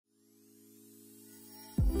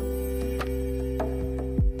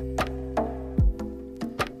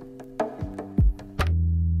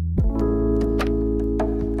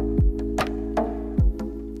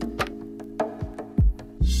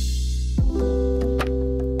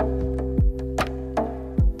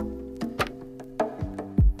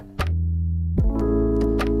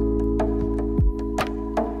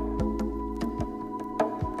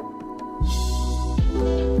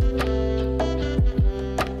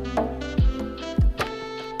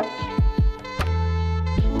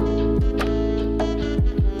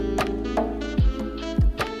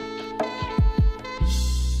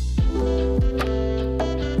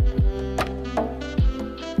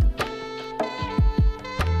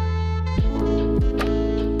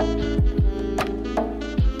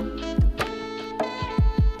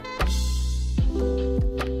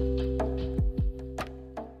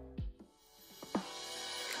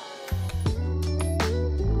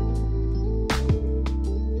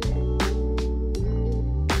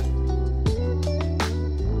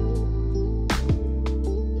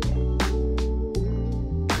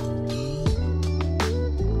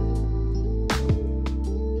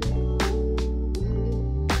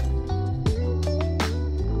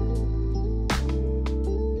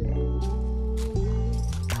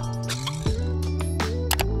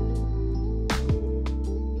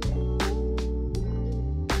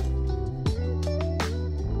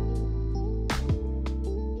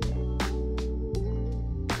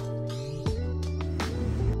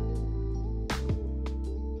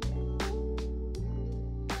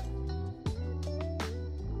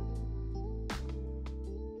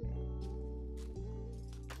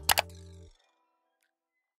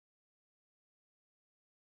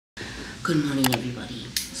Good morning, everybody.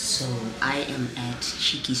 So I am at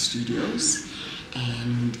Cheeky Studios,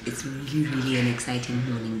 and it's really an exciting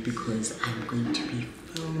morning because I'm going to be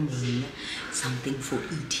filming something for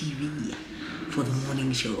ETV for the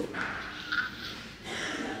morning show.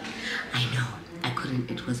 I know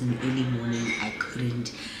it was an early morning. I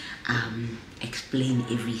couldn't explain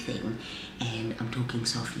everything, and I'm talking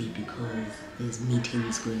softly because there's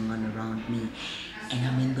meetings going on around me, and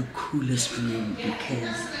I'm in the coolest room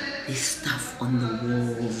because there's stuff on the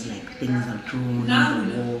walls, like things are drawn on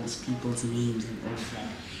the walls, people's names and all of that.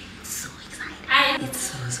 It's so exciting. It's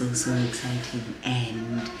so exciting.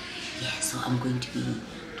 And yeah, so I'm going to be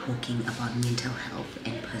talking about mental health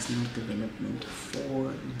and personal development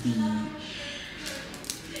for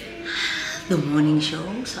the morning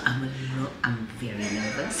show. So I'm very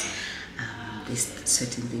nervous. There's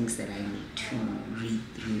certain things that I need to read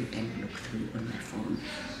through and look through on my phone.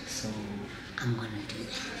 So I'm gonna do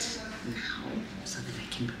that now so that I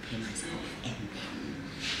can prepare myself, and then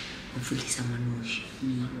hopefully someone will shoot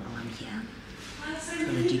me while I'm here so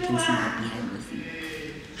that you can see the behind the scenes.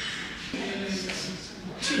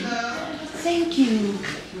 Thank you.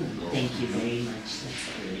 Thank you very much.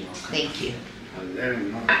 Thank you.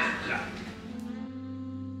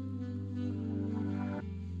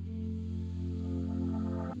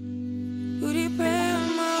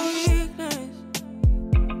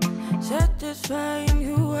 Satisfying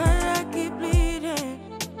you while I keep bleeding.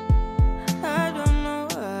 I don't know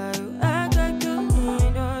why you act like you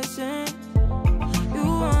innocent. You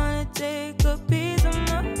wanna take a piece of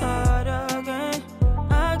my heart again.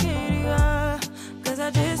 I get you up, cause I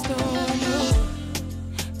just don't know.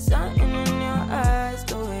 Something in your eyes,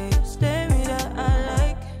 the way you stare me that I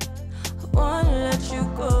like. I wanna let you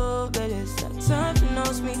go, but it's like something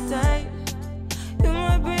holds me tight. You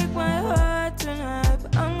might break my heart tonight,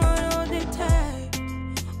 but I'm gonna hold it tight.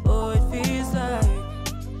 Oh, it feels like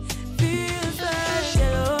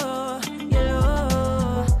yellow,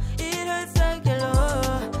 yellow. It hurts like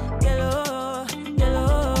yellow, yellow,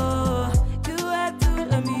 yellow. You have to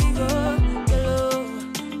let me go, yellow,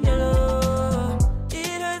 yellow.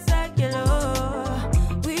 It hurts like yellow.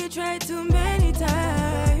 We tried too many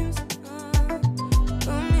times.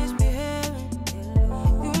 You're misbehaving.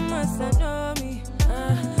 You must have known me.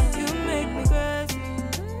 You make me crazy,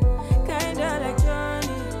 kinda like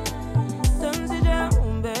Johnny. Don't sit down,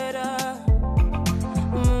 better,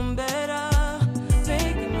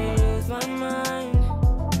 making me lose my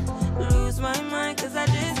mind, cause I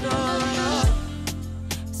just don't know.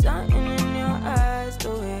 Something in your eyes, the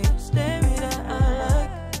way you stare me that I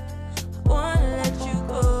like. I wanna let you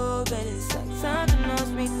go, but it's like something else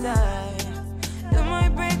me tight. You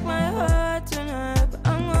might break my heart tonight, but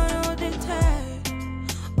I'm gonna hold it tight.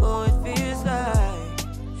 Oh, it feels like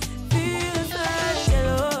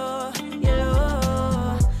yellow,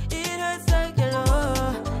 yellow. It hurts like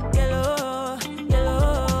yellow, yellow,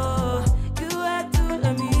 yellow. You have to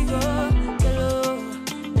let me go, yellow,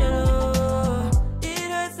 yellow. It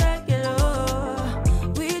hurts like yellow.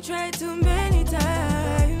 We tried too many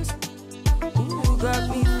times. Ooh, you got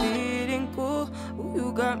me feeling cool. Ooh,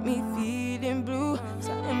 you got me feeling blue.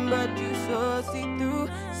 Something about you so see-through.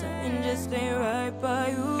 Something just ain't right by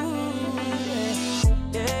you.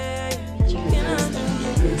 Yeah.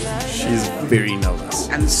 She's very nervous.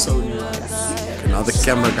 I'm so nervous. Okay, now the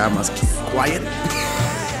camera guy must keep quiet.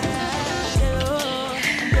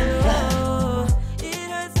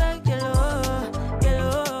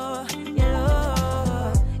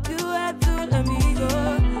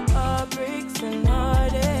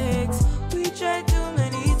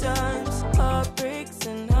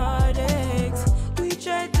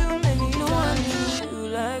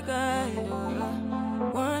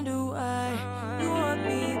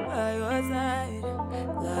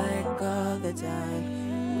 Like all the time,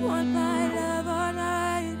 you want my love all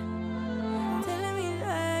night. Telling me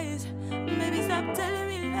lies, maybe stop telling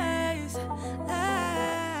me lies.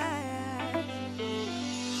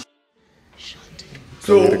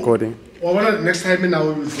 So we're recording. Well, next time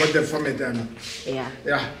now we've got the format then. Yeah.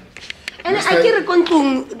 Yeah. And I get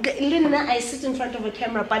I sit in front of a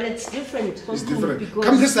camera, but it's different. It's different. Because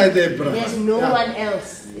Come this side there, bro. there's no one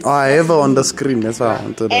else. It's I have her on the screen. That's why I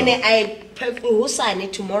wanted to.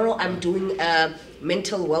 And tomorrow I'm doing a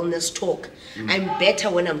mental wellness talk. I'm better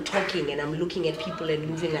when I'm talking and I'm looking at people and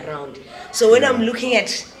moving around. So when I'm looking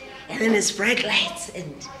at, and then it's bright lights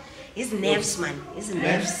and his nerves, man, his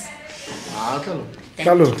nerves. Thank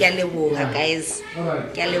you, Katleho, guys.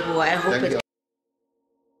 Katleho, I hope it.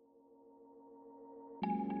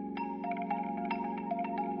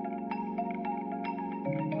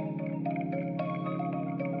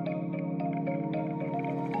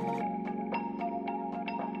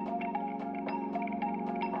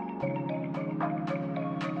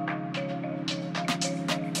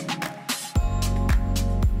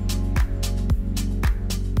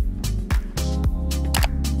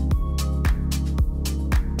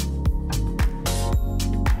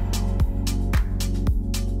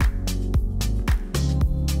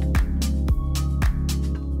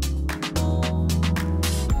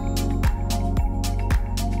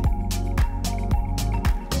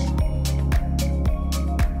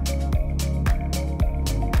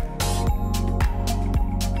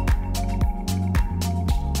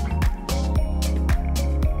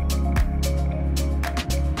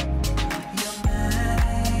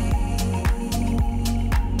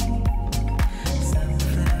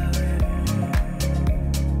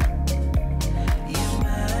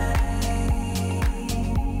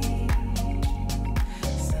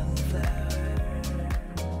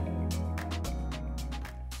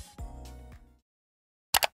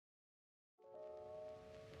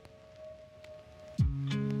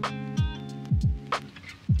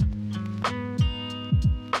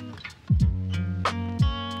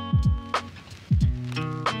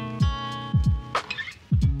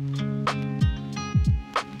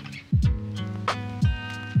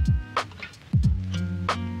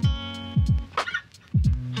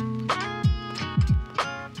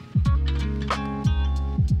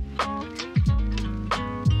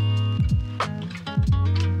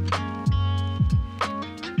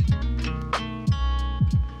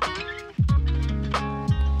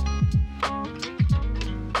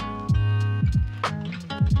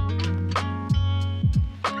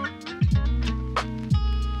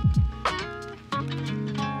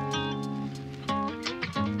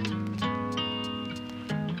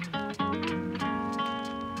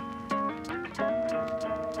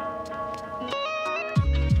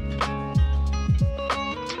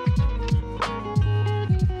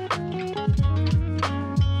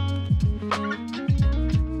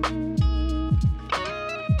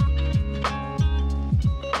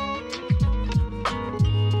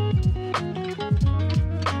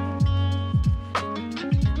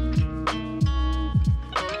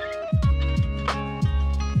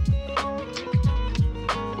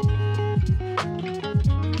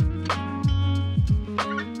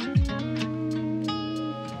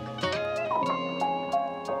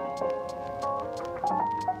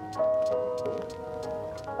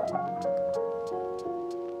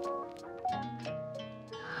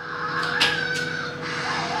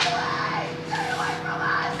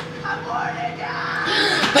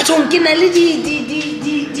 But on kinali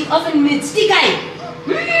the oven mitts the guy.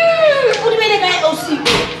 What do you guy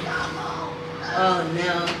oh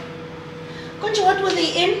no. Concha, what were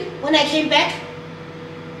they in when I came back?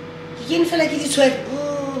 He didn't feel like he did sweat. Oh.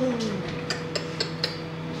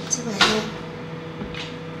 What's about here?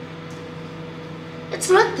 It's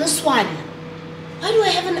not this one. Why do I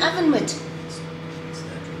have an oven mitt?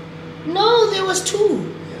 No, there was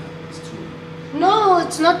two. Yeah, it's two. No,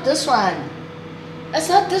 it's not this one. It's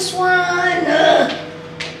not this one.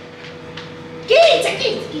 Kids.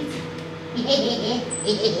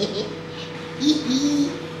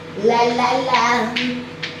 La la la.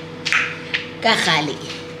 Kahali.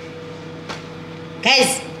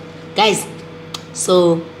 Guys.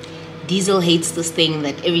 So Diesel hates this thing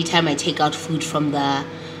that every time I take out food from the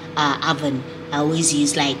oven, I always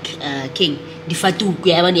use like King.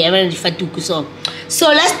 So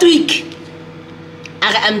last week,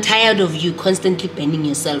 I'm tired of you constantly bending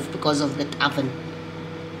yourself because of that oven.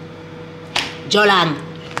 Jolang,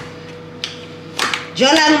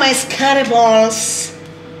 my scary balls.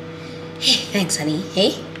 Hey, thanks, honey.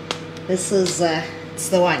 Hey, this is it's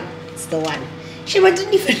the one. She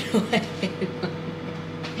didn't even know what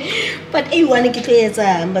but hey, want to get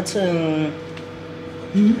but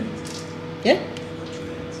yeah.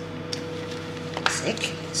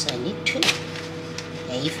 Sick. So I need two.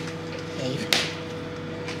 Hey.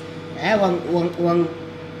 I want.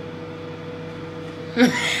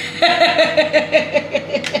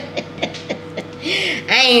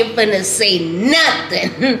 I ain't finna say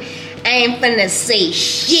nothing. I ain't finna say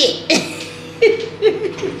shit.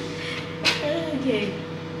 Okay.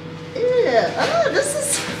 Oh, this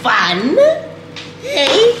is fun.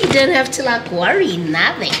 Hey, you don't have to like worry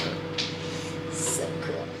nothing. So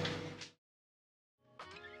cool.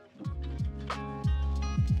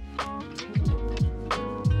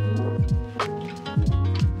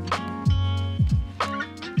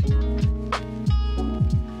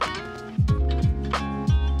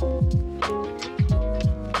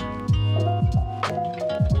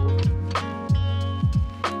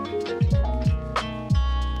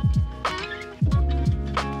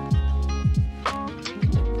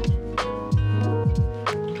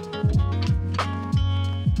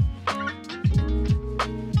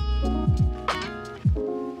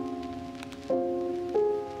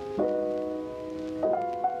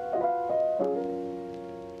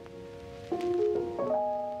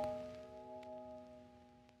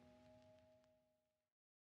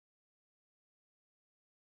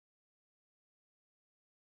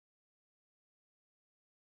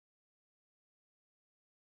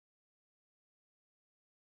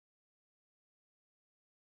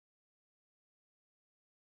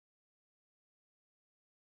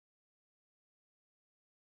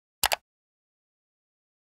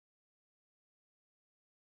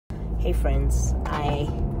 Hey friends, I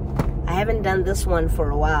haven't done this one for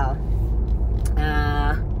a while,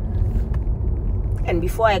 and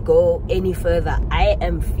before I go any further, I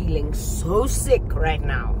am feeling so sick right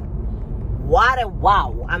now. What a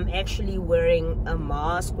wow. I'm actually wearing a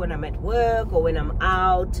mask when I'm at work or when I'm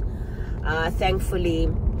out. Thankfully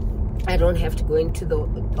I don't have to go into the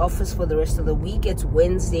office for the rest of the week. It's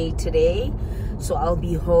Wednesday today, so I'll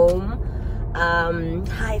be home.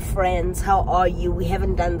 Hi friends, how are you? We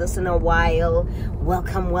haven't done this in a while.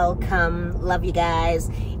 Welcome. Love you guys.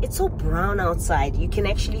 It's so brown outside. You can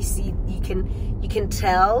actually see, you can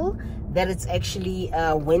tell that it's actually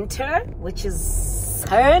winter, which is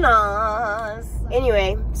so nice.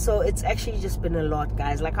 Anyway, so it's actually just been a lot,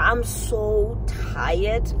 guys. Like, I'm so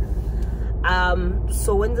tired.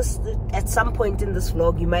 So when this, at some point in this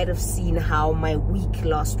vlog, you might have seen how my week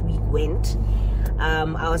last week went.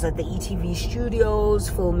 I was at the ETV studios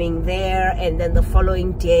filming there, and then the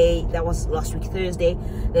following day, that was last week Thursday,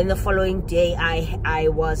 then the following day I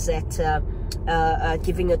was at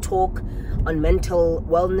giving a talk on mental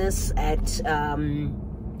wellness at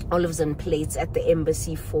Olives and Plates at the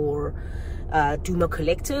embassy for Duma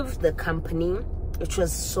Collective, the company, which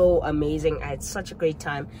was so amazing. I had such a great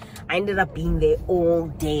time. I ended up being there all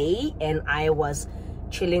day, and I was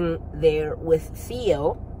chilling there with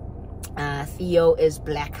Theo. Theo is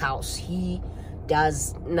Black House. He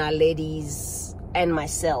does Naledi's and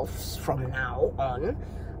myself from now on.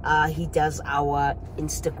 He does our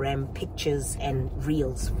Instagram pictures and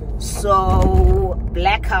reels. So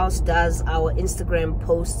Black House does our Instagram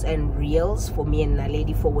posts and reels for me and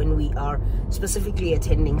Naledi for when we are specifically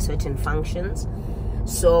attending certain functions.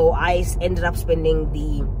 So I ended up spending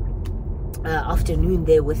the afternoon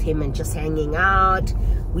there with him and just hanging out.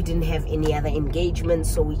 We didn't have any other engagements,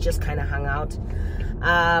 so we just kind of hung out.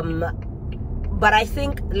 But I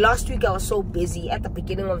think last week I was so busy at the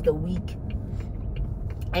beginning of the week.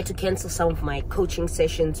 I had to cancel some of my coaching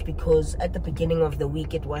sessions because at the beginning of the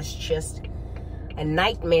week it was just a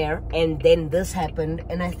nightmare, and then this happened.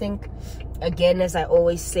 And I think, again, as I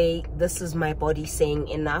always say, this is my body saying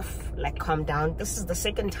enough, like calm down. This is the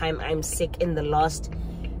second time I'm sick in the last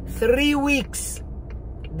 3 weeks.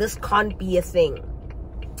 This can't be a thing.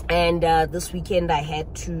 And this weekend I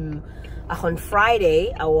had to, on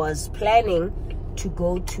Friday I was planning to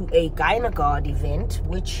go to a gynecology event,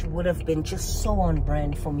 which would have been just so on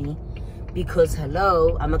brand for me because,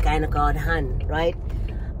 hello, I'm a gynecology hun, right?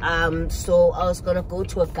 So I was gonna go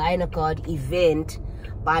to a gynecology event,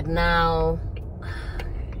 but now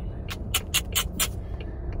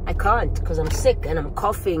I can't because I'm sick and I'm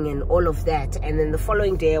coughing and all of that. And then the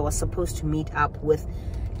following day I was supposed to meet up with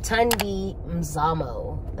Tandi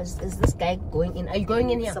Mzamo. Is this guy going in? Are you going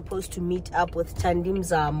in here? Supposed to meet up with Tandi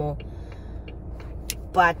Mzamo,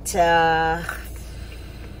 but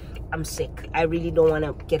I'm sick. I really don't want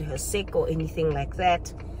to get her sick or anything like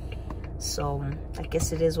that. So I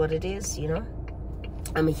guess it is what it is, you know.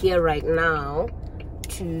 I'm here right now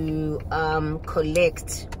to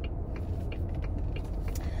collect.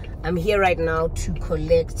 I'm here right now to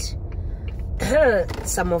collect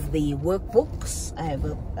some of the workbooks.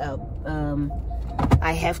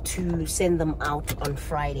 I have to send them out on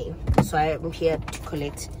Friday, so I'm here to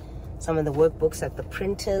collect some of the workbooks at the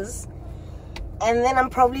printers. And then I'm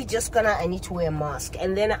probably just gonna, I need to wear a mask,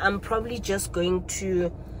 and then I'm probably just going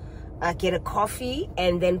to get a coffee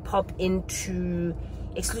and then pop into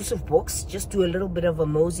Exclusive Books, just do a little bit of a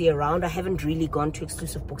mosey around. I haven't really gone to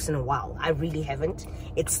Exclusive Books in a while. I really haven't.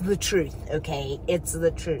 It's the truth, okay? It's the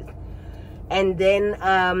truth. And then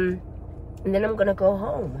I'm gonna go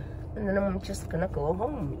home, and then I'm just gonna go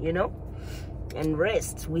home, you know, and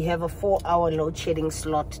rest. We have a 4-hour load shedding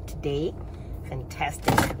slot today.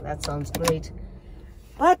 Fantastic. That sounds great.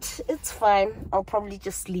 But it's fine. I'll probably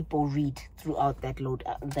just sleep or read throughout that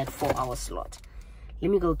 4-hour slot.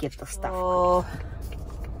 Let me go get the stuff. Oh,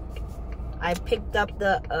 I picked up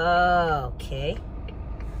the okay.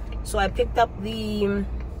 So I picked up the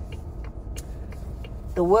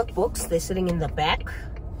workbooks. They're sitting in the back,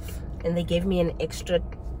 and they gave me an extra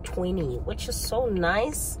 20, which is so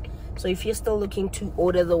nice. So if you're still looking to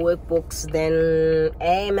order the workbooks, then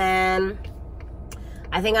hey man,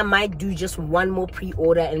 I think I might do just one more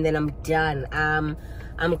pre-order and then I'm done.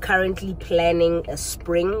 I'm currently planning a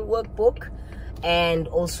spring workbook and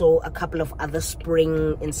also a couple of other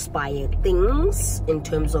spring inspired things in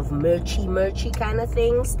terms of merchy kind of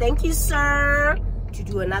things. Thank you, sir. To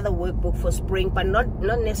do another workbook for spring, but not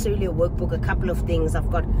necessarily a workbook, a couple of things. I've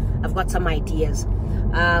got some ideas.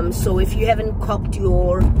 So if you haven't copped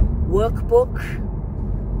your workbook,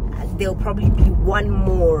 there'll probably be one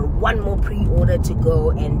more pre-order to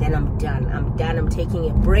go, and then I'm done. I'm taking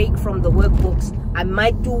a break from the workbooks. I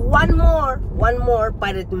might do one more,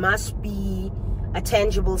 but it must be a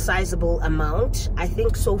tangible, sizable amount. I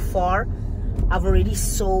think so far I've already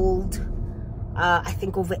sold I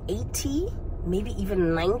think over 80, maybe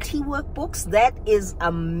even 90 workbooks. That is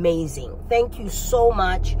amazing. Thank you so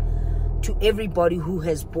much to everybody who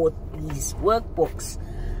has bought these workbooks.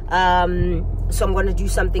 So I'm going to do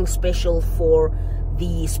something special for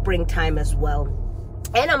the springtime as well.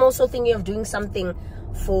 And I'm also thinking of doing something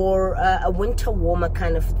for a winter warmer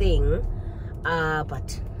kind of thing.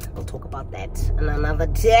 But we'll talk about that on another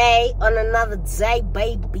day,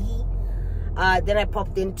 baby. Then I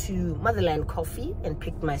popped into Motherland Coffee and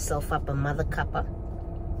picked myself up a mother cuppa.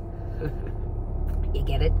 You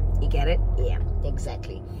get it? You get it? Yeah,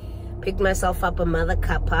 exactly. Picked myself up a mother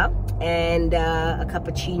cuppa and a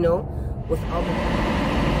cappuccino with almond.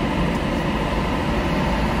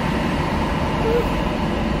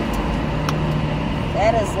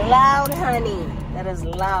 That is loud, honey. That is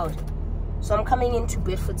loud. So I'm coming into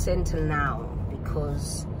Bedford Center now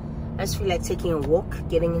because I just feel like taking a walk,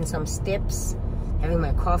 getting in some steps, having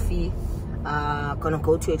my coffee. Gonna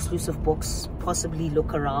go to Exclusive Books, possibly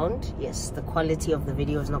look around. Yes, the quality of the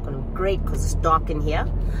video is not gonna be great because it's dark in here.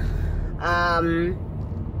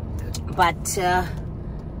 But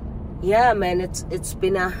yeah, man, it's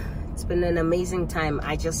been an amazing time.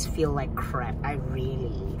 I just feel like crap. I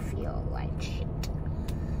really feel like shit.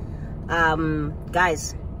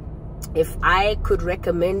 Guys, if I could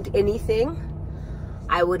recommend anything,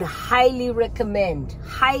 I would highly recommend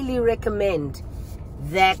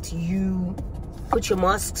that you put your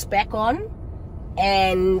masks back on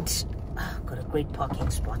and got a great parking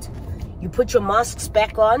spot. You put your masks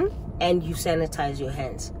back on and you sanitize your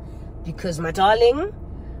hands, because my darling,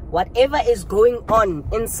 whatever is going on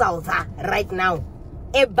in South right now,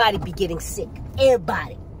 everybody be getting sick.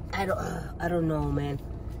 Everybody. I don't know, man.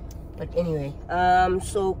 But anyway,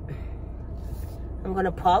 so I'm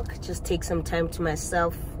gonna park, just take some time to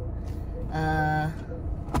myself,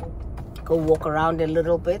 go walk around a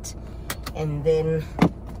little bit, and then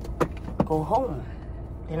go home.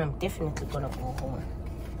 Then I'm definitely gonna go home.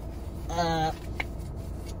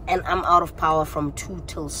 And I'm out of power from 2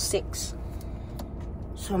 till 6.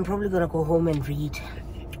 So I'm probably gonna go home and read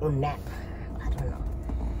or nap. I don't know.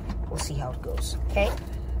 We'll see how it goes, okay?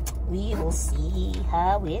 We will see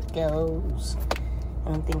how it goes.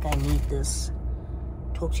 I don't think I need this.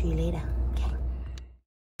 Talk to you later. Okay.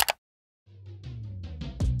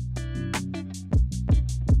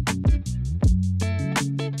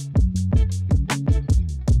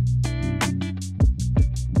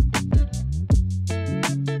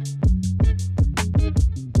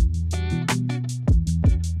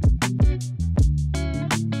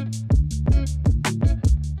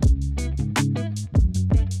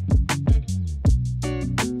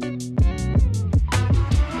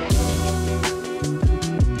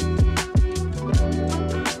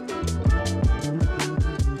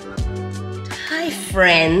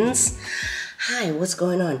 Friends, hi, what's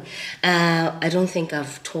going on? I don't think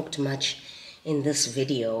I've talked much in this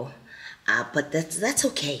video, but that's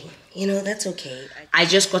okay. You know, that's okay. I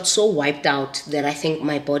just got so wiped out that I think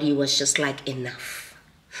my body was just like, enough.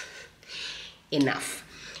 Enough.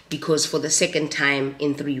 Because for the second time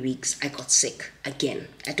in 3 weeks, I got sick again.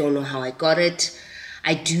 I don't know how I got it.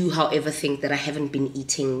 I do, however, think that I haven't been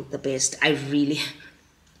eating the best. I've been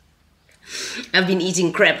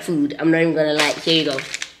eating crap food. I'm not even gonna lie. Here you go.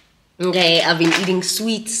 Okay, I've been eating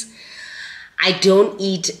sweets. I don't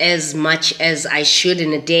eat as much as I should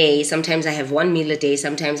in a day. Sometimes I have 1 meal a day.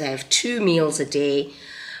 Sometimes I have 2 meals a day.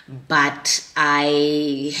 But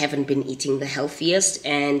I haven't been eating the healthiest,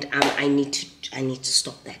 and I need to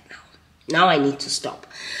stop that now. Now I need to stop.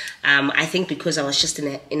 I think because I was just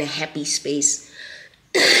in a happy space,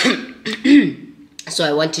 so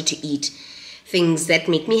I wanted to eat things that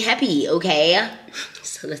make me happy, okay?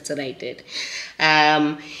 So that's what I did.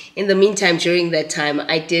 In the meantime, during that time,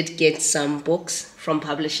 I did get some books from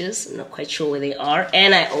publishers. I'm not quite sure where they are.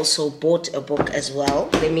 And I also bought a book as well.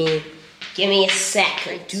 Give me a sec.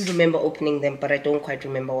 I do remember opening them, but I don't quite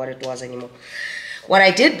remember what it was anymore. What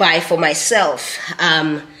I did buy for myself,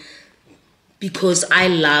 because I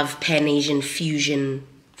love Pan-Asian fusion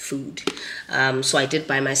food. So I did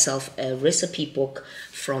buy myself a recipe book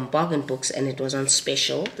from Bargain Books, and it was on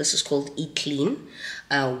special. This is called Eat Clean.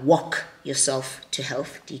 Walk yourself to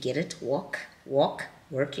health. Do you get it? Work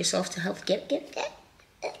yourself to health. Get it?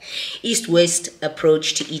 East-West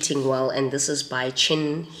approach to eating well, and this is by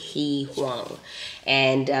Chin He Huang,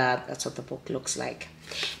 and that's what the book looks like.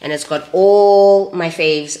 And it's got all my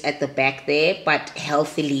faves at the back there, but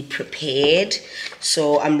healthily prepared.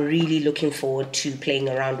 So I'm really looking forward to playing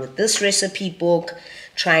around with this recipe book,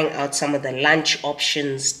 trying out some of the lunch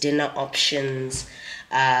options, dinner options,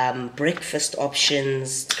 breakfast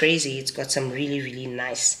options. It's crazy. It's got some really, really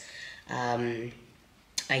nice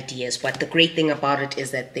ideas. But the great thing about it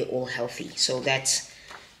is that they're all healthy. So that's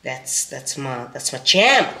my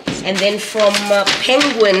jam. And then from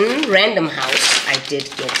Penguin Random House, I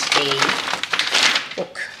did get a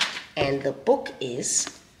book, and the book is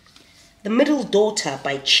The Middle Daughter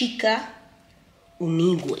by Chika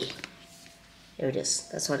Unigwe. Here it is.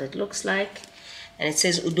 That's what it looks like. And it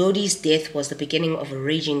says, Udodi's death was the beginning of a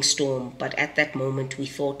raging storm, but at that moment we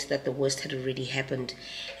thought that the worst had already happened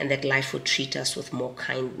and that life would treat us with more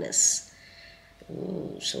kindness.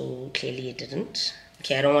 Ooh, so clearly it didn't.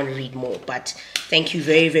 Okay, I don't want to read more, but thank you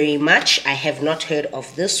very, very much. I have not heard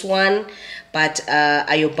of this one, but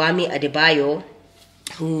Ayobami Adebayo,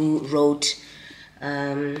 who wrote,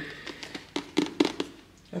 not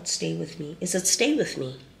Stay With Me. Is it Stay With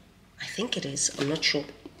Me? I think it is. I'm not sure.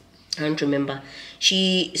 I don't remember.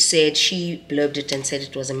 She said, she blurbed it and said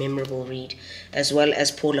it was a memorable read, as well as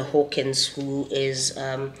Paula Hawkins, who is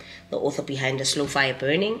the author behind A Slow Fire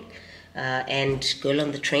Burning, and Girl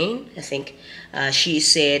on the Train, I think. She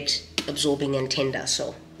said absorbing and tender,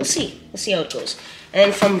 so we'll see how it goes.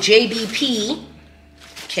 And from JBP,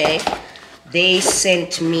 okay, they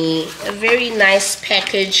sent me a very nice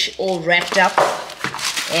package all wrapped up,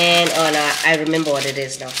 and oh no, I remember what it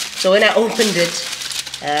is now. So when I opened it,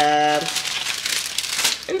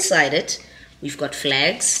 inside it we've got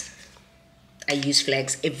flags. I use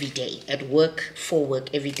flags every day at work, for work,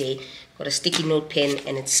 every day. Got a sticky note pen,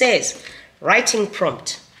 and it says, writing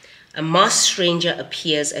prompt: a masked stranger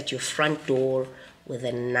appears at your front door with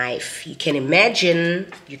a knife. You can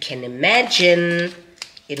imagine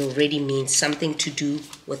it already means something to do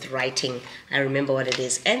with writing. I remember what it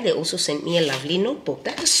is. And they also sent me a lovely notebook.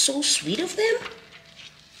 That is so sweet of them.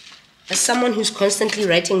 As someone who's constantly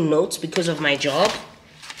writing notes because of my job,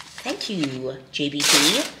 thank you,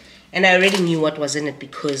 JBT. And I already knew what was in it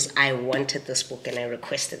because I wanted this book and I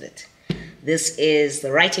requested it. This is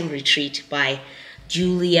The Writing Retreat by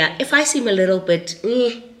Julia. If I seem a little bit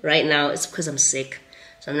right now, it's because I'm sick.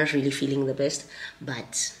 So I'm not really feeling the best.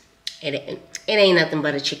 But it ain't nothing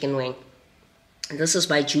but a chicken wing. And this is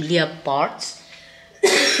by Julia Bartz.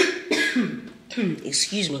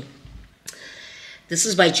 Excuse me. This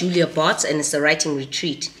is by Julia Bartz and it's The Writing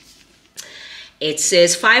Retreat. It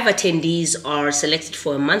says 5 attendees are selected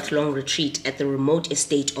for a month-long retreat at the remote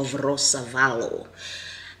estate of Rosavallo,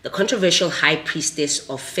 the controversial high priestess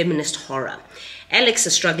of feminist horror. Alex, a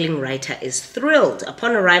struggling writer, is thrilled.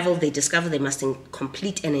 Upon arrival, they discover they must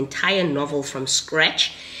complete an entire novel from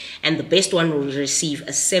scratch, and the best one will receive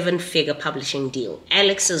a 7-figure publishing deal.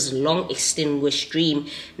 Alex's long-extinguished dream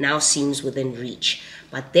now seems within reach.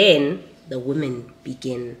 But then, the women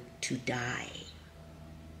begin to die.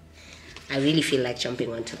 I really feel like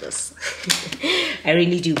jumping onto this. I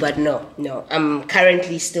really do, but no. I'm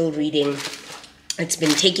currently still reading. It's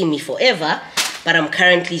been taking me forever, but I'm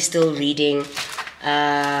currently still reading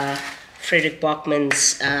Frederick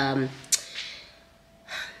Bachman's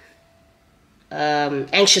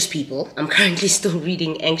Anxious People. I'm currently still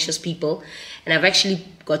reading Anxious People, and I've actually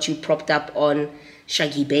got you propped up on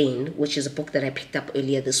Shaggy Bane, which is a book that I picked up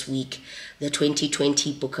earlier this week, the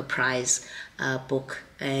 2020 Booker Prize book,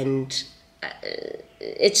 and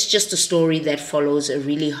it's just a story that follows a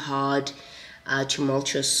really hard,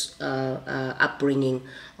 tumultuous upbringing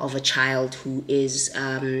of a child who is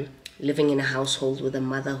living in a household with a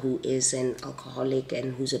mother who is an alcoholic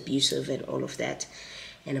and who's abusive and all of that.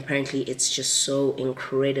 And apparently it's just so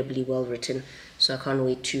incredibly well written. So I can't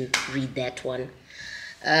wait to read that one.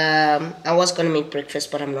 I was going to make breakfast,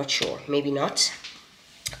 but I'm not sure. Maybe not.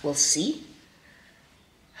 We'll see.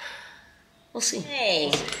 We'll see.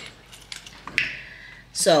 Hey.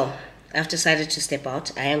 So I've decided to step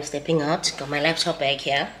out. I am stepping out. Got my laptop bag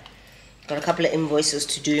here. Got a couple of invoices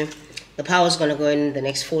to do. The power's going to go in the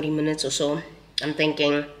next 40 minutes or so. I'm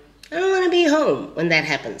thinking, I don't want to be home when that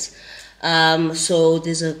happens. So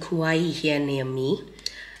there's a Kauai here near me.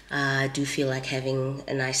 I do feel like having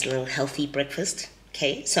a nice little healthy breakfast.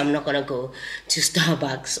 Okay, so I'm not going to go to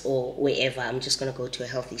Starbucks or wherever. I'm just going to go to a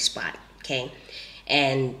healthy spot. Okay,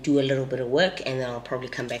 and do a little bit of work, and then I'll probably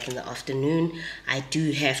come back in the afternoon. I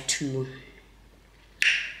do have to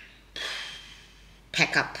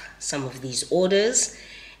pack up some of these orders,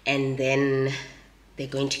 and then they're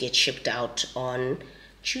going to get shipped out on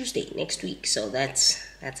Tuesday next week. So that's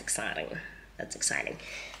exciting. That's exciting.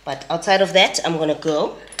 But outside of that, I'm gonna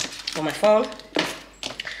go for my phone.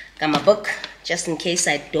 Got my book, just in case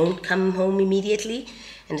I don't come home immediately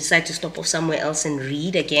and decide to stop off somewhere else and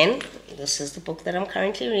read again. This is the book that I'm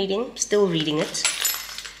currently reading. Still reading it.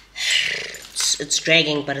 It's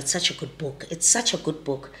dragging, but it's such a good book. It's such a good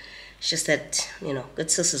book. It's just that, you know,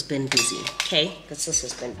 good sis has been busy. Okay? Good sis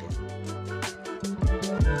has been busy.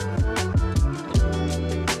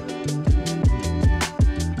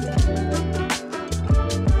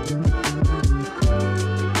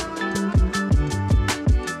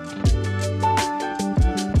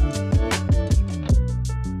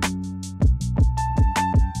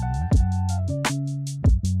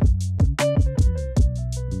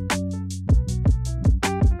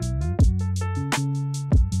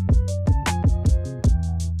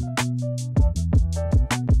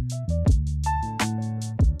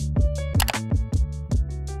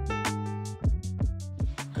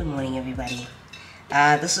 Good morning, everybody.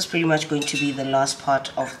 This is pretty much going to be the last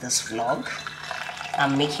part of this vlog.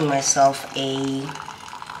 I'm making myself a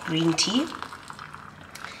green tea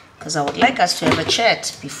because I would like us to have a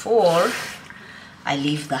chat before I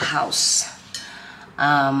leave the house.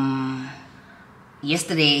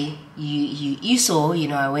 Yesterday, you saw, you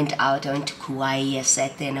know, I went out, I went to Kauai, I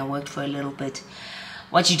sat there and I worked for a little bit.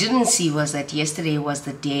 What you didn't see was that yesterday was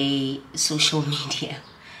the day social media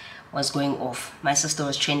was going off. My sister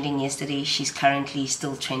was trending yesterday. She's currently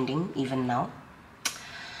still trending, even now.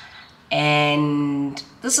 And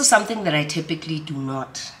this is something that I typically do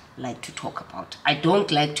not like to talk about. I don't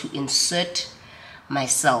like to insert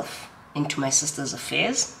myself into my sister's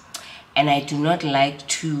affairs. And I do not like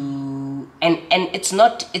to, and it's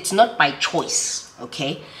not by choice,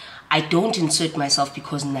 okay? I don't insert myself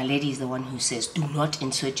because Naledi is the one who says, do not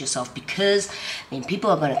insert yourself because then people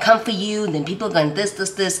are going to come for you, then people are going to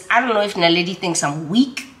this. I don't know if Naledi thinks I'm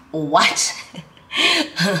weak or what,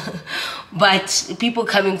 But people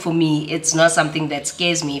coming for me, it's not something that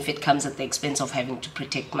scares me if it comes at the expense of having to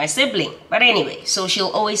protect my sibling. But anyway, so she'll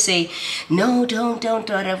always say, no, don't,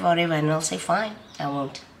 whatever, and I'll say, fine, I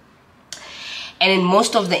won't. And in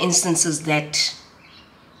most of the instances that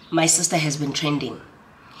my sister has been trending,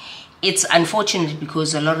 it's unfortunate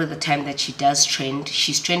because a lot of the time that she does trend,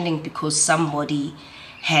 she's trending because somebody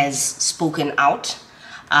has spoken out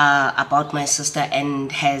about my sister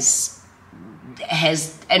and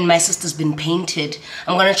and my sister's been painted.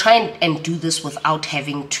 I'm going to try and do this without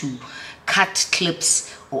having to cut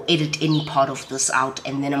clips or edit any part of this out,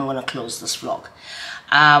 and then I'm going to close this vlog.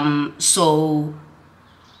 So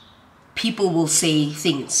people will say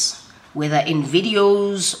things, whether in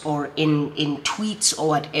videos or in tweets or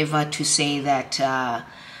whatever, to say that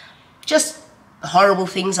just horrible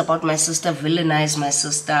things about my sister, villainize my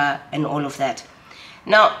sister and all of that.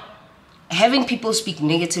 Now, having people speak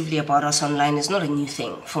negatively about us online is not a new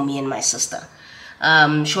thing for me and my sister.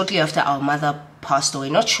 Shortly after our mother passed away,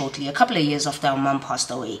 not shortly, a couple of years after our mom passed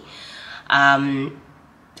away, I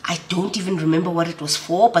don't even remember what it was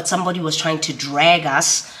for, but somebody was trying to drag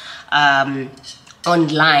us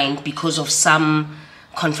online because of some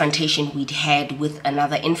confrontation we'd had with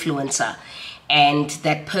another influencer. And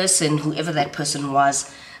that person, whoever that person was,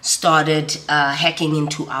 started hacking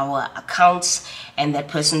into our accounts, and that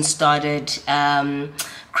person started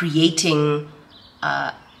creating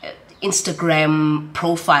Instagram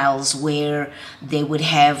profiles where they would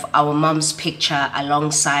have our mom's picture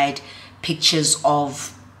alongside pictures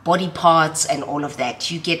of body parts and all of that.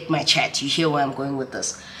 You get my chat, you hear where I'm going with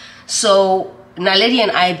this. So Naledi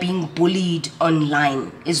and I being bullied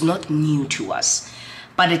online is not new to us,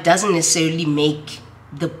 but it doesn't necessarily make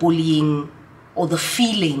the bullying or the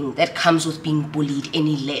feeling that comes with being bullied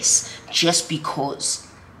any less, just because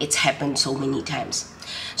it's happened so many times.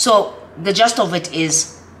 So the gist of it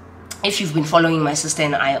is, if you've been following my sister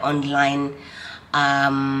and I online,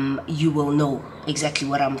 you will know exactly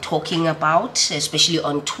what I'm talking about, especially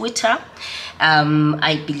on Twitter.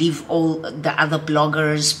 I believe all the other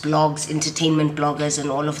blogs, entertainment bloggers and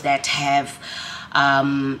all of that have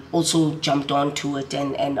also jumped onto it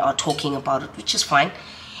and are talking about it, which is fine.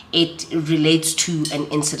 It relates to an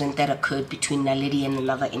incident that occurred between Naledi and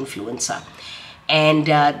another influencer. And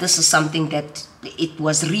this is something that it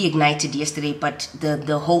was reignited yesterday, but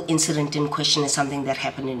the whole incident in question is something that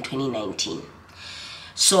happened in 2019.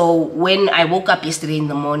 So when I woke up yesterday in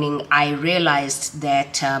the morning, I realized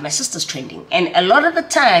that my sister's trending. And a lot of the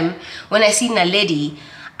time when I see Naledi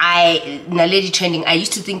trending, I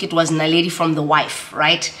used to think it was Naledi from The Wife,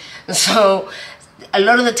 right? So a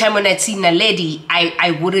lot of the time when I'd see Naledi,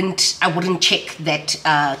 I wouldn't check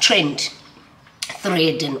that trend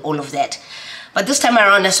thread and all of that. But this time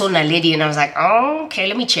around I saw Naledi and I was like, oh, okay,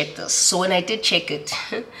 let me check this. So when I did check it,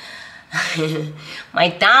 my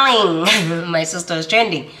darling, my sister was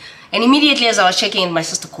trending. And immediately as I was checking it, my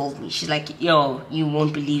sister called me. She's like, yo, you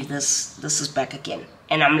won't believe this. This is back again.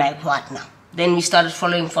 And I'm like, what now? Then we started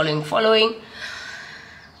following.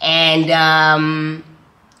 And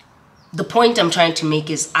the point I'm trying to make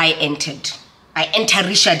is I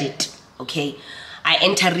enter-rished it, okay? I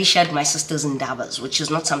enter-rished my sister's ndabas, which is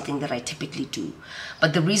not something that I typically do.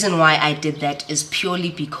 But the reason why I did that is purely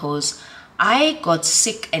because I got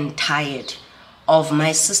sick and tired of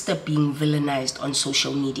my sister being villainized on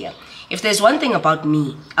social media. If there's one thing about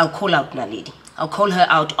me, I'll call out Naledi. I'll call her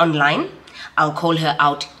out online. I'll call her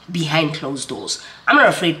out behind closed doors. I'm not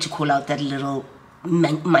afraid to call out that little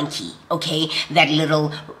monkey, okay, that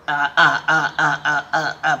little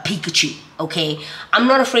Pikachu, okay. I'm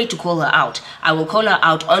not afraid to call her out. I will call her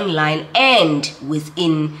out online and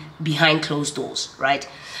within behind closed doors, right?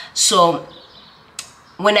 So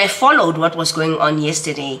when I followed what was going on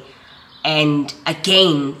yesterday, and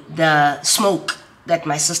again the smoke that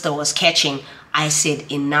my sister was catching, I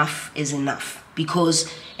said enough is enough. Because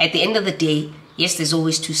at the end of the day, yes, there's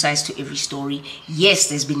always two sides to every story. Yes,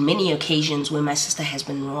 there's been many occasions where my sister has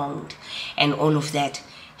been wronged, and all of that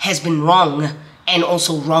has been wrong and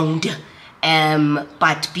also wronged.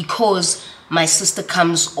 But because my sister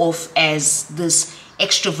comes off as this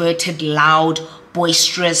extroverted, loud,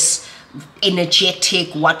 boisterous,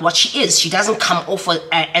 energetic, what she is, she doesn't come off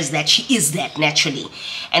as that. She is that naturally.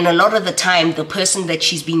 And a lot of the time the person that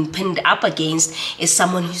she's being pinned up against is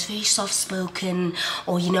someone who's very soft-spoken,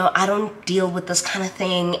 or I don't deal with this kind of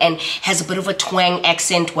thing, and has a bit of a twang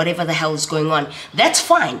accent, whatever the hell is going on. That's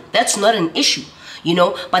fine, that's not an issue,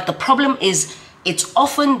 but the problem is it's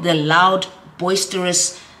often the loud,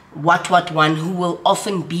 boisterous, one who will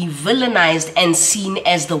often be villainized and seen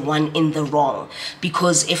as the one in the wrong.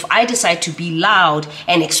 Because if I decide to be loud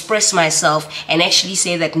and express myself and actually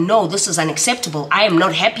say that, no, this is unacceptable, I am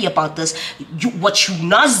not happy about this, what you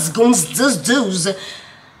not going to do,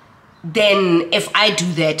 then if I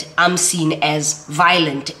do that, I'm seen as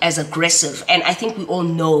violent, as aggressive. And I think we all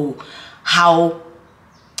know how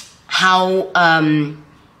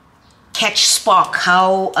catch spark,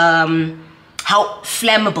 how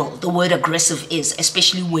flammable the word aggressive is,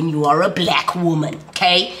 especially when you are a black woman,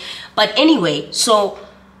 okay? But anyway, so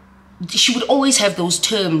she would always have those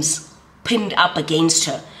terms pinned up against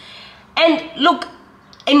her. And look,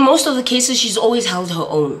 in most of the cases, she's always held her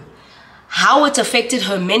own. How it affected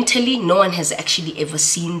her mentally, no one has actually ever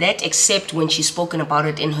seen that, except when she's spoken about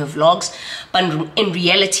it in her vlogs. But in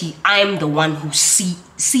reality, I'm the one who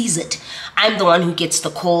sees it. I'm the one who gets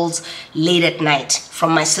the calls late at night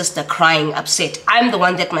from my sister crying upset. I'm the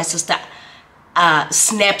one that my sister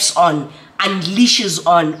snaps on, unleashes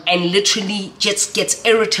on, and literally just gets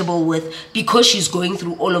irritable with, because she's going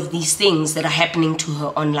through all of these things that are happening to her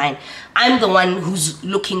online. I'm the one who's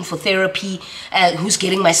looking for therapy, who's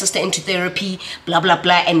getting my sister into therapy, blah, blah,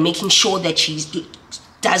 blah, and making sure that she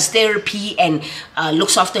does therapy and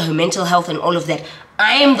looks after her mental health and all of that.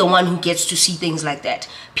 I am the one who gets to see things like that.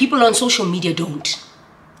 People on social media don't,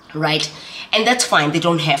 right? And that's fine, they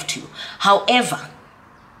don't have to. However,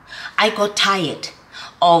 I got tired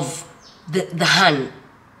of the hun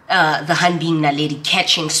being Naledi,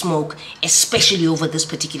 catching smoke, especially over this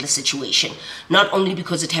particular situation. Not only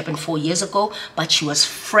because it happened 4 years ago, but she was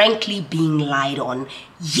frankly being lied on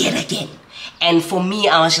yet again. And for me,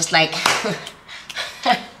 I was just like,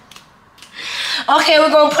 okay, we're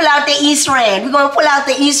going to pull out the East Rand. We're going to pull out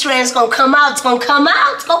the East Rand. It's going to come out. It's going to come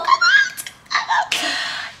out. It's going to come out.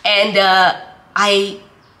 And I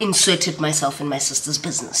inserted myself in my sister's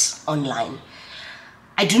business online.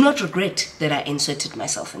 I do not regret that I inserted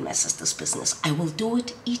myself in my sister's business. I will do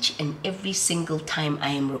it each and every single time I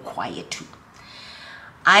am required to.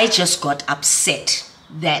 I just got upset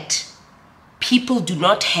that people do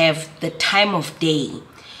not have the time of day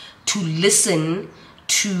to listen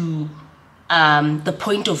to the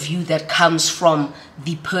point of view that comes from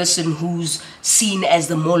the person who's seen as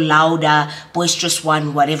the more louder, boisterous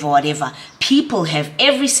one, whatever. People have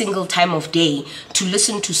every single time of day to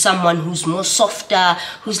listen to someone who's more softer,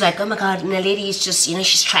 who's like, oh my God, Naledi is just,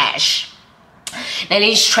 she's trash.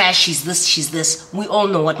 Naledi's trash, she's this. We all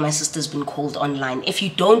know what my sister's been called online. If you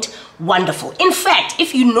don't, wonderful. In fact,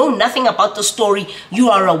 if you know nothing about the story, you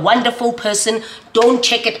are a wonderful person. Don't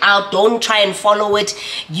check it out. Don't try and follow it.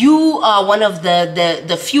 You are one of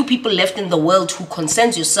the few people left in the world who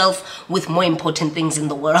concerns yourself with more important things in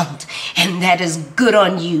the world. And that is good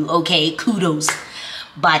on you, okay? Kudos.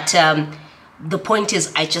 But the point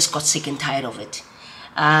is, I just got sick and tired of it.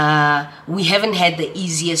 We haven't had the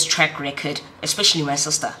easiest track record, especially my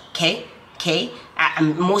sister, okay?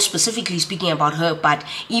 I'm more specifically speaking about her, but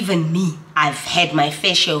even me, I've had my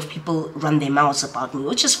fair share of people run their mouths about me,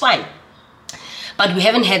 which is fine. But we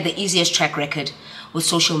haven't had the easiest track record with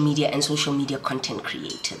social media and social media content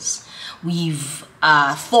creators. We've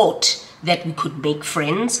thought that we could make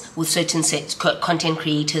friends with certain content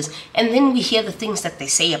creators, and then we hear the things that they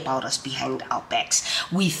say about us behind our backs.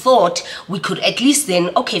 We thought we could at least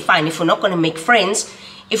then, okay, fine, if we're not going to make friends,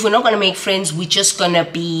 we're just going to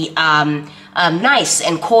be nice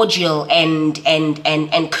and cordial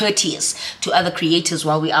and courteous to other creators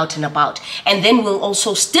while we're out and about. And then we'll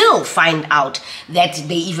also still find out that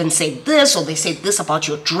they even said this, or they said this about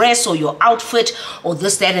your dress or your outfit or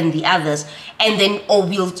this, that, and the others. And then, or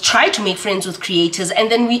we'll try to make friends with creators,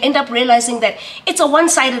 and then we end up realizing that it's a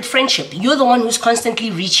one-sided friendship. You're the one who's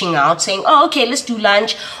constantly reaching out saying, oh, okay, let's do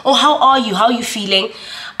lunch, or how are you feeling?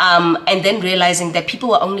 And then realizing that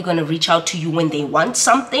people are only going to reach out to you when they want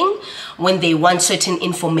something, when they want certain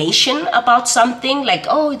information about something, like,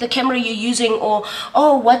 oh, the camera you're using, or,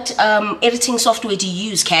 oh, what editing software do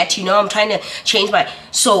you use, Kat? I'm trying to change my...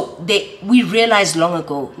 So we realized long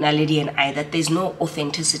ago, Naledi and I, that there's no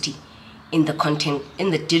authenticity in the content, in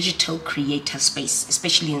the digital creator space,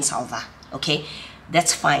 especially in Salva, okay?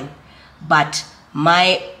 That's fine. But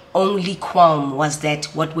my only qualm was that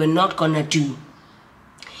what we're not going to do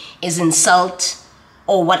is insult,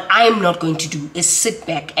 or what I'm not going to do is sit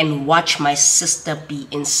back and watch my sister be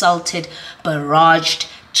insulted, barraged,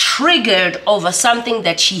 triggered over something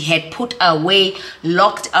that she had put away,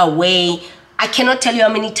 locked away. I cannot tell you how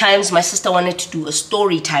many times my sister wanted to do a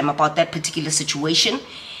story time about that particular situation,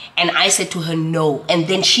 and I said to her, no. And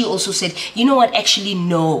then she also said, you know what, actually,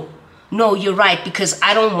 no. No, you're right, because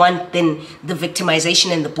I don't want then the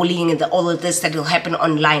victimization and the bullying and all of this that will happen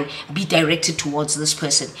online be directed towards this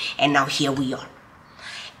person. And now here we are.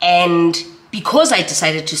 And because I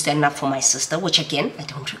decided to stand up for my sister, which again, I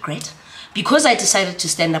don't regret, because I decided to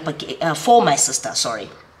stand up for my sister,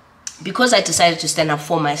 because I decided to stand up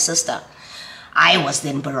for my sister, I was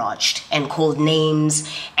then barraged and called names,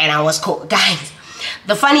 and I was called, guys,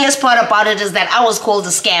 the funniest part about it is that I was called a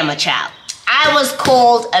scammer, child. I was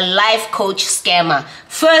called a life coach scammer.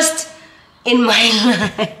 First in my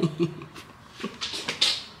life.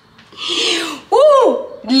 Woo!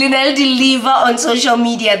 Linel Deliver on social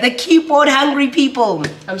media. The keyboard hungry people.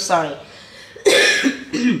 I'm sorry.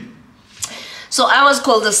 So I was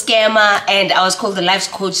called a scammer, and I was called a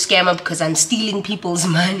life coach scammer because I'm stealing people's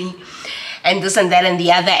money and this and that and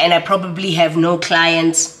the other, and I probably have no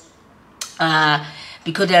clients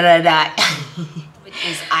because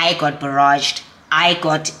I got barraged.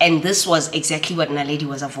 And this was exactly what Naledi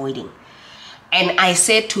was avoiding. And I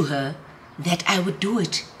said to her that I would do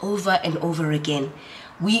it over and over again.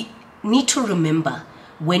 We need to remember,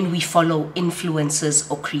 when we follow influencers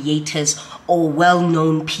or creators or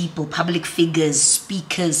well-known people, public figures,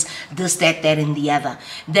 speakers, this, that, and the other,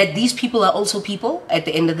 that these people are also people at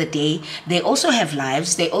the end of the day. They also have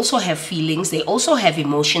lives. They also have feelings. They also have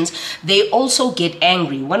emotions. They also get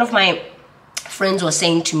angry. One of my friends was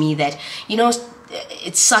saying to me that, you know,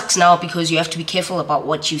 it sucks now because you have to be careful about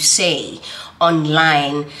what you say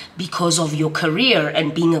online because of your career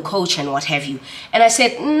and being a coach and what have you. And I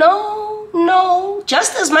said, no,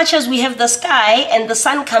 just as much as we have the sky and the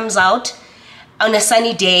sun comes out on a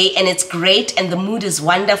sunny day and it's great and the mood is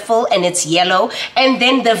wonderful and it's yellow, and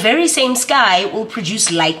then the very same sky will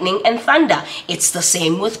produce lightning and thunder. It's the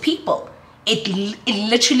same with people. It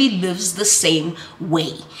literally lives the same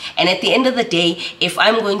way. And at the end of the day, if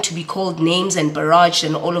I'm going to be called names and barraged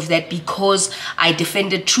and all of that because I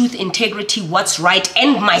defended truth, integrity, what's right,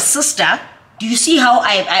 and my sister, do you see how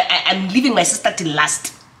I'm leaving my sister to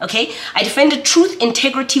last? Okay? I defended truth,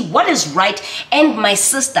 integrity, what is right, and my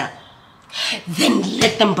sister. Then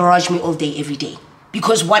let them barrage me all day, every day.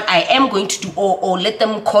 Because what I am going to do, or let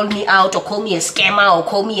them call me out, or call me a scammer, or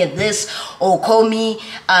call me a this, or call me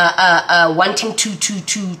wanting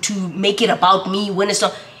to make it about me when it's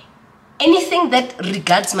not. Anything that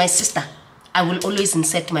regards my sister, I will always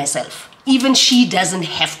insert myself. Even she doesn't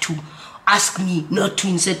have to ask me not to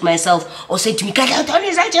insert myself or say to me, don't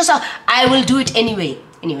insert yourself. I will do it anyway.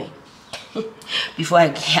 Anyway, before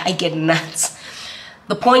I get nuts.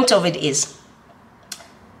 The point of it is,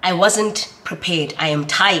 I wasn't prepared. I am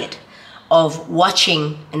tired of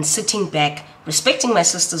watching and sitting back, respecting my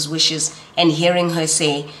sister's wishes, and hearing her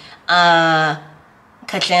say,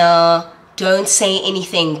 Katleho, don't say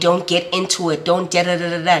anything, don't get into it, don't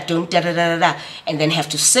da-da-da-da-da, don't da-da-da-da-da, and then have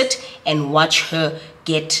to sit and watch her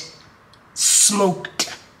get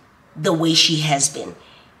smoked the way she has been.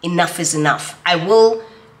 Enough is enough. I will,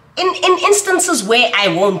 in instances where I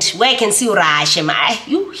won't, where I can see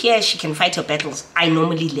you here, she can fight her battles, I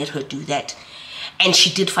normally let her do that. And she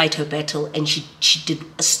did fight her battle, and she did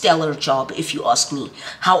a stellar job, if you ask me.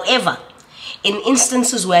 However, in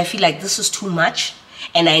instances where I feel like this is too much,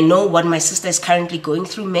 and I know what my sister is currently going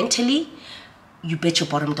through mentally, you bet your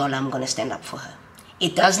bottom dollar I'm going to stand up for her.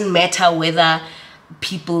 It doesn't matter whether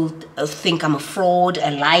people think I'm a fraud,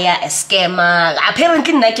 a liar, a scammer.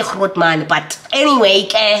 Apparently, not a fraud man, but anyway,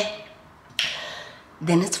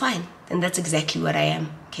 then it's fine. And that's exactly what I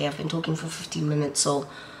am. Okay, I've been talking for 15 minutes, so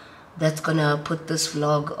that's gonna put this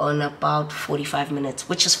vlog on about 45 minutes,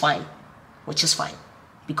 which is fine.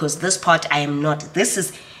 Because this part I am not. This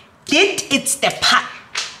is, it's the part.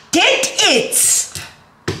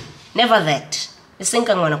 Never that. I think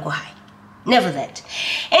I'm gonna go high. Never that.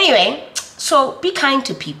 Anyway, so be kind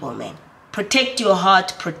to people, man. Protect your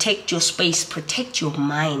heart, protect your space, protect your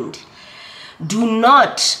mind. Do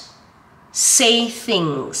not say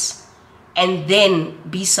things and then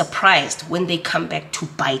be surprised when they come back to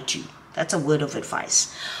bite you. That's a word of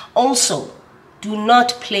advice. Also, do not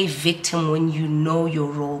play victim when you know your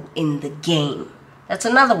role in the game. That's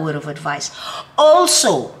another word of advice.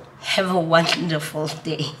 Also, have a wonderful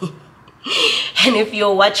day. And if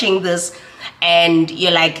you're watching this and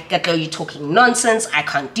you're like, Katleho, you're talking nonsense, I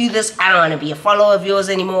can't do this, I don't want to be a follower of yours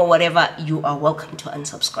anymore, whatever, you are welcome to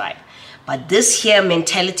unsubscribe. But this here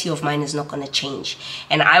mentality of mine is not going to change.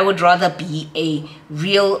 And I would rather be a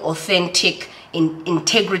real, authentic,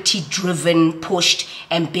 integrity-driven, pushed,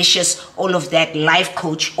 ambitious, all of that life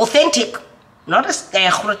coach. Authentic, not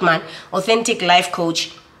a man, authentic life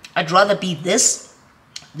coach. I'd rather be this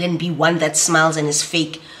than be one that smiles and is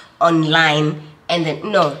fake online. And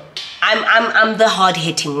then, no, I'm the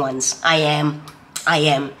hard-hitting ones. I am.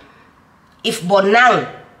 If Bonang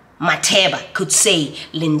Mateba could say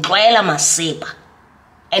Lindwela Maseba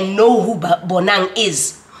and know who Bonang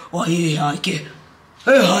is,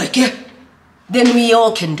 then we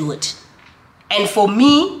all can do it. And for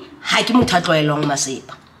me,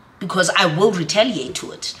 because I will retaliate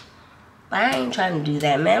to it. But I ain't trying to do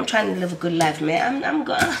that, man. I'm trying to live a good life, man. I'm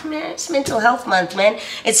going, man. It's Mental Health Month, man.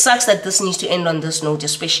 It sucks that this needs to end on this note,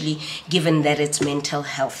 especially given that it's Mental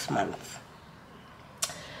Health Month.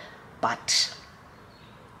 But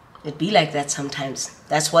it be like that sometimes.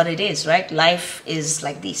 That's what it is, right? Life is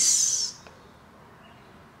like this.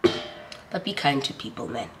 But be kind to people,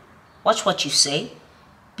 man. Watch what you say.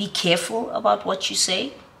 Be careful about what you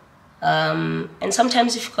say. And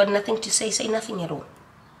sometimes if you've got nothing to say nothing at all.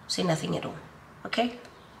 Say nothing at all. Okay?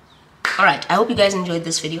 Alright, I hope you guys enjoyed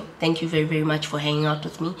this video. Thank you very, very much for hanging out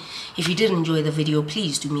with me. If you did enjoy the video,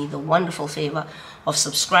 please do me the wonderful favor of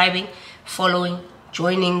subscribing, following,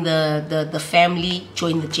 joining the family,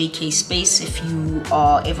 join the JK space if you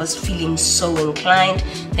are ever feeling so inclined.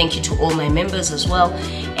 Thank you to all my members as well.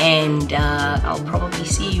 And I'll probably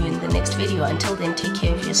see you in the next video. Until then, take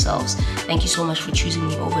care of yourselves. Thank you so much for choosing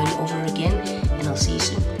me over and over again. And I'll see you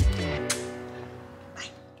soon.